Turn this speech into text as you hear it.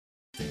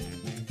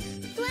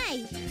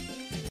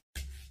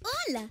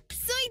Hola,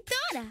 soy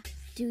Dora.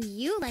 Do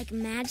you like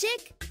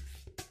magic?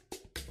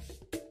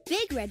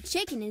 Big Red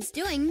Chicken is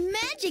doing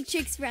magic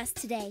tricks for us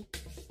today.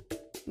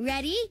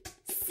 Ready?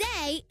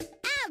 Say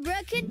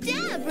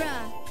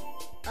abracadabra.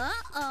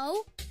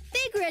 Uh-oh.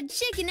 Big Red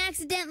Chicken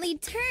accidentally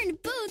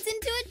turned Boots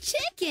into a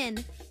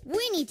chicken.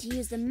 We need to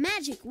use the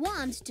magic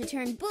wand to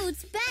turn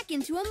Boots back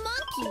into a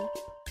monkey.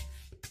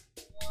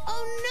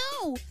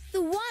 Oh no!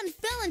 The wand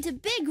fell into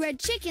Big Red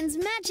Chicken's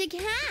magic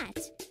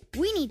hat.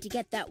 We need to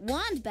get that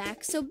wand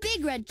back so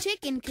Big Red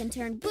Chicken can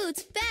turn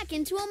Boots back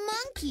into a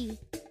monkey.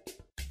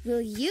 Will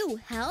you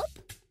help?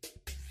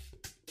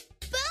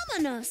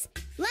 Vámonos!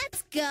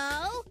 Let's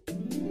go to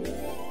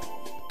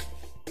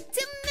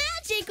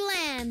Magic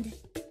Land!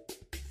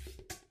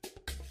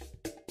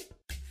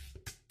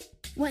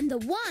 When the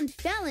wand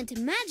fell into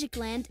Magic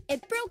Land,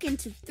 it broke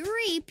into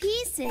 3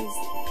 pieces.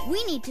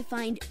 We need to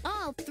find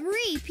all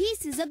 3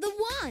 pieces of the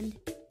wand.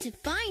 To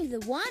find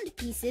the wand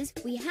pieces,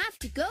 we have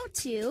to go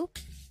to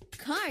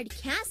Card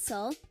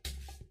Castle,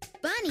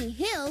 Bunny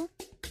Hill,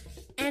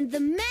 and the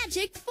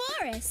Magic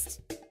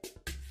Forest.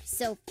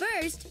 So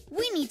first,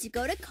 we need to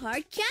go to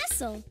Card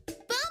Castle.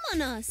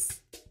 Vámonos!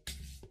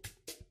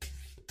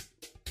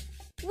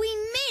 We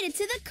made it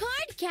to the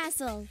Card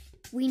Castle.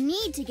 We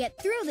need to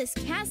get through this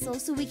castle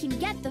so we can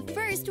get the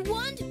first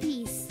wand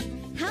piece.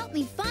 Help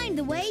me find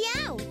the way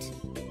out.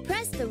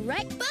 Press the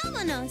right.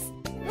 Vámonos!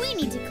 We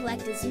need to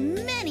collect as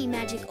many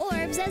magic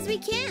orbs as we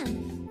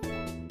can.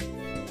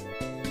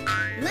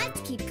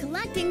 Let's keep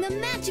collecting the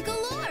magical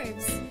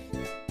orbs.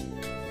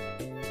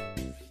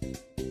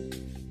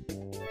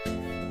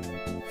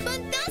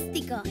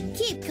 Fantástico!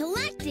 Keep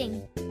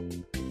collecting.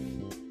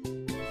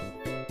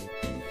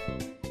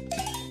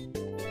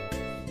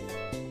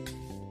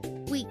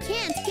 We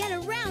can't get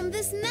around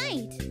this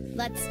night.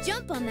 Let's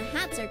jump on the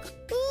hat circle.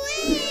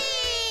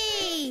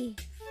 Whee!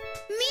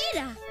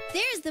 Mira!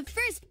 There's the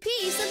first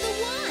piece of the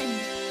wand.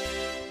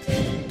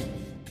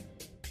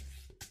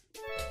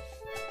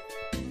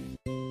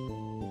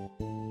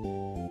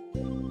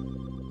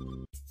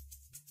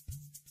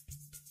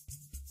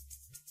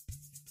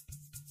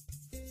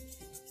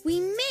 We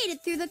made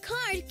it through the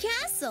card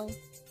castle,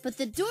 but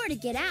the door to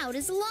get out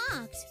is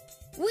locked.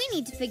 We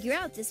need to figure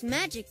out this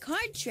magic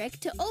card trick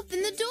to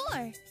open the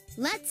door.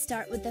 Let's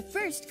start with the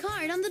first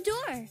card on the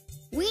door.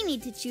 We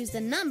need to choose the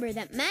number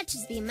that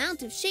matches the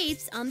amount of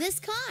shapes on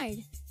this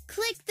card.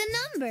 Click the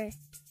number.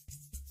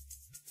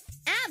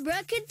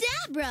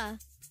 Abracadabra!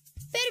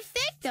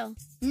 Perfecto!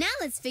 Now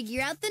let's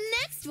figure out the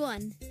next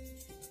one.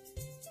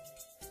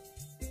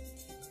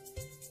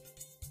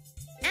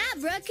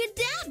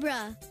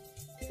 Abracadabra!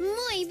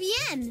 Muy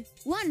bien!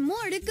 One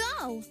more to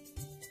go.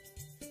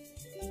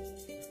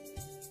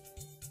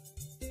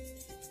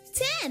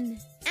 10!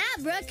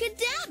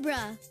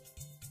 Abracadabra!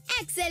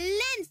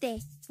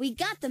 Excelente! We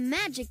got the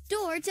magic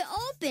door to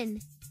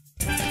open.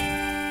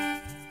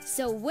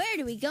 So where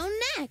do we go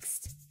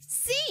next?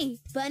 See,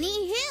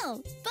 Bunny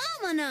Hill!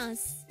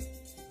 Vámonos!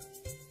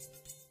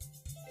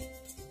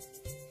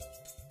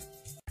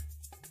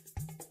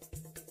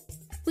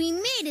 We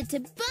made it to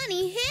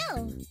Bunny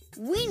Hill!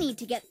 We need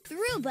to get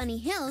through Bunny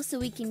Hill so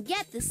we can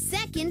get the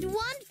second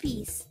wand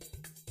piece.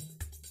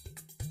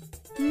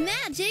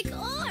 Magic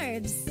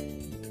orbs!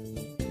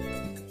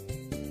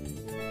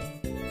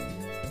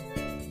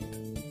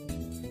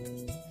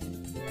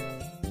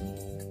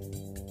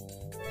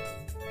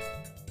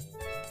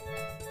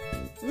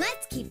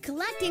 Let's keep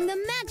collecting the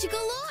magical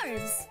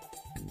orbs.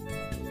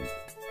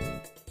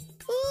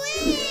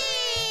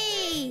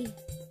 Whee!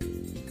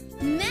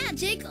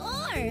 Magic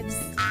orbs!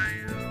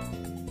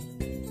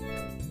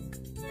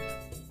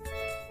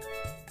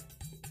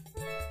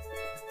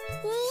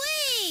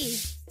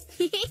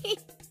 Whee!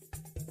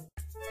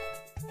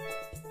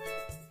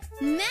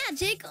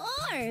 Magic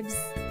orbs!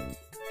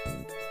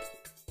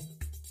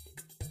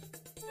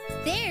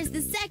 There's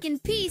the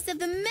second piece of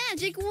the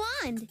magic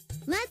wand.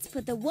 Let's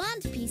put the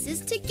wand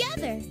pieces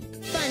together.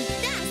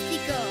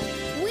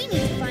 Fantástico! We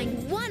need to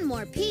find one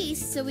more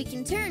piece so we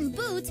can turn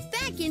Boots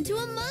back into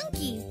a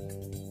monkey.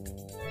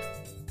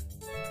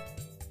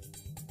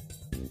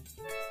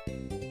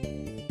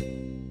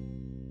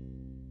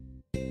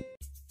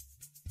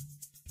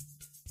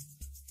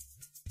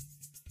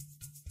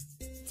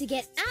 To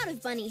get out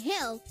of Bunny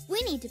Hill,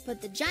 we need to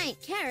put the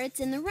giant carrots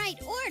in the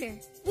right order.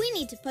 We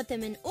need to put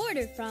them in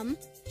order from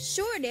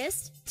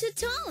shortest to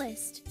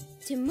tallest.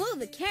 To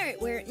move a carrot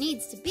where it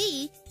needs to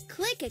be,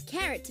 click a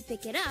carrot to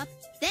pick it up,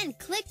 then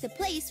click the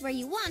place where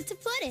you want to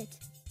put it.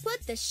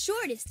 Put the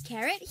shortest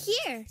carrot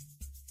here.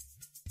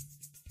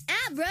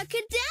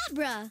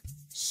 Abracadabra!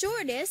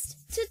 Shortest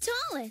to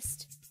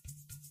tallest.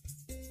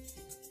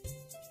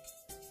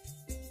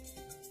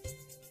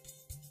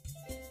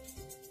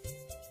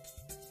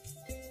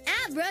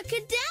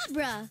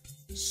 Abracadabra!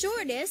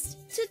 Shortest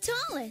to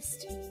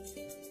tallest.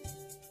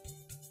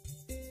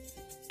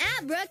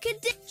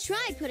 Abracadabra!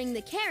 Try putting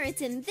the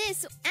carrots in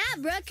this.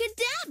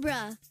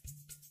 Abracadabra!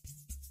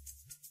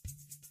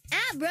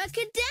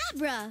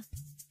 Abracadabra!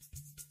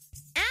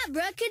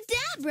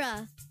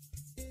 Abracadabra!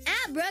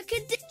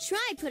 Abracadabra!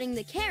 Try putting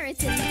the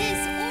carrots in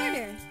this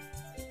order.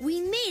 We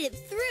made it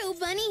through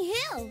Bunny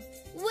Hill.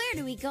 Where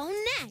do we go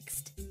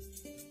next?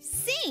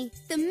 See,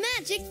 the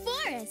magic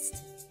forest.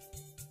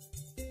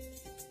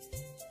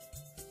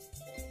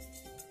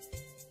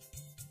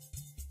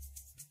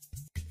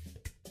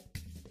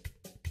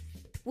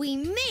 We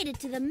made it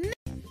to the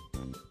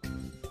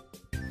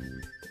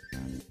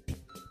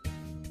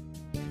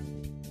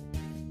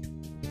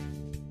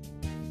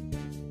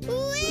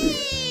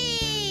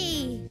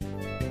Whee!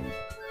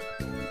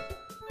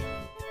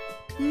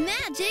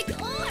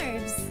 Magic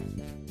orbs!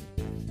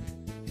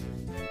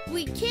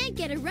 We can't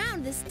get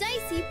around this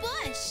dicey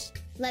bush.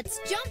 Let's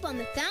jump on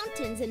the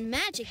fountains and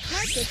magic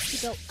carpets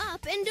to go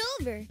up and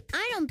over.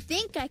 I don't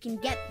think I can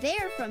get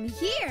there from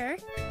here.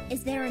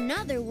 Is there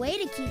another way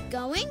to keep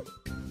going?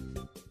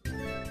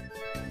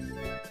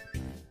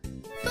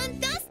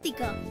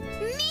 Fantastico!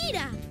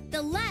 Mira!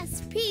 The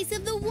last piece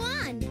of the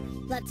wand.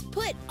 Let's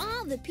put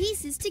all the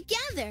pieces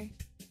together.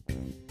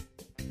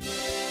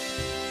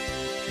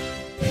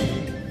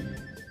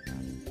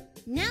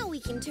 Now we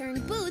can turn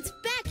Boots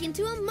back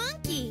into a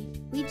monkey.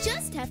 We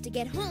just have to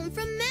get home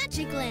from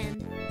Magic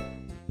Land.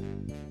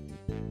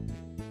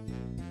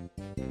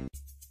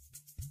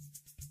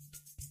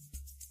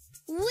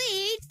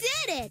 We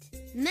did it!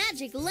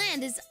 Magic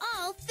Land is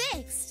all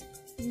fixed.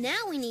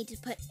 Now we need to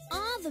put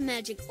all the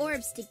magic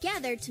orbs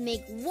together to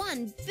make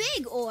one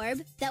big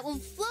orb that will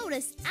float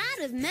us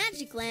out of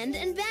Magic Land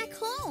and back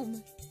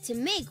home. To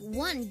make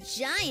one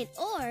giant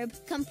orb,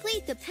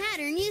 complete the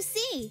pattern you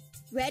see.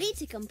 Ready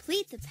to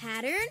complete the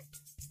pattern?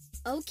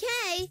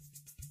 Okay.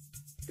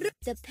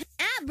 The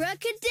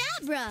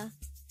abracadabra.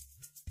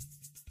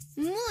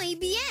 Muy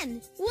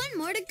bien. One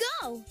more to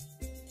go.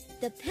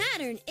 The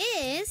pattern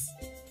is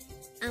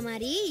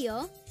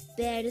amarillo,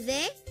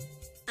 verde,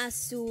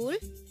 azul,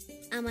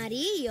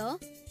 amarillo,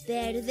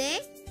 verde,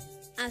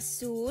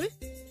 azul,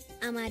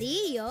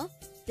 amarillo,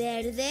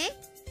 verde.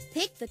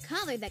 Pick the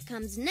color that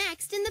comes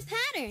next in the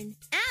pattern.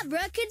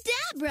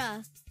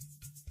 Abracadabra!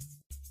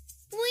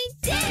 We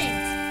did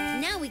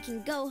it! Now we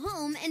can go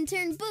home and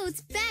turn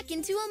Boots back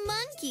into a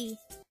monkey.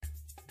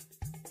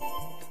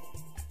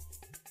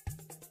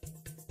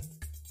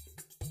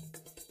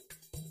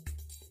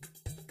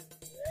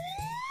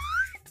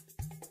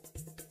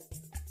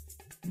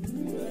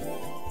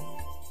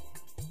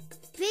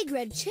 Big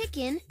Red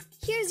Chicken,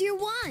 here's your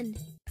wand.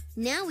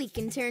 Now we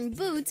can turn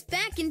Boots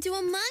back into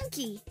a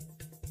monkey.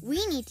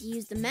 We need to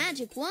use the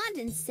magic wand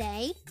and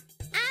say,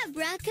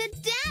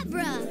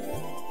 Abracadabra!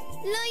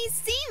 Lo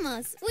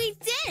hicimos! We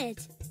did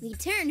it! We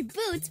turned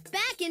Boots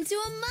back into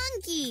a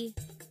monkey.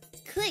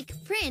 Click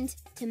Print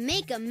to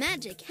make a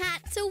magic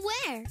hat to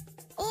wear.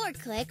 Or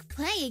click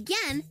Play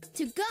again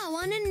to go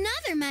on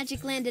another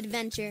Magic Land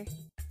adventure.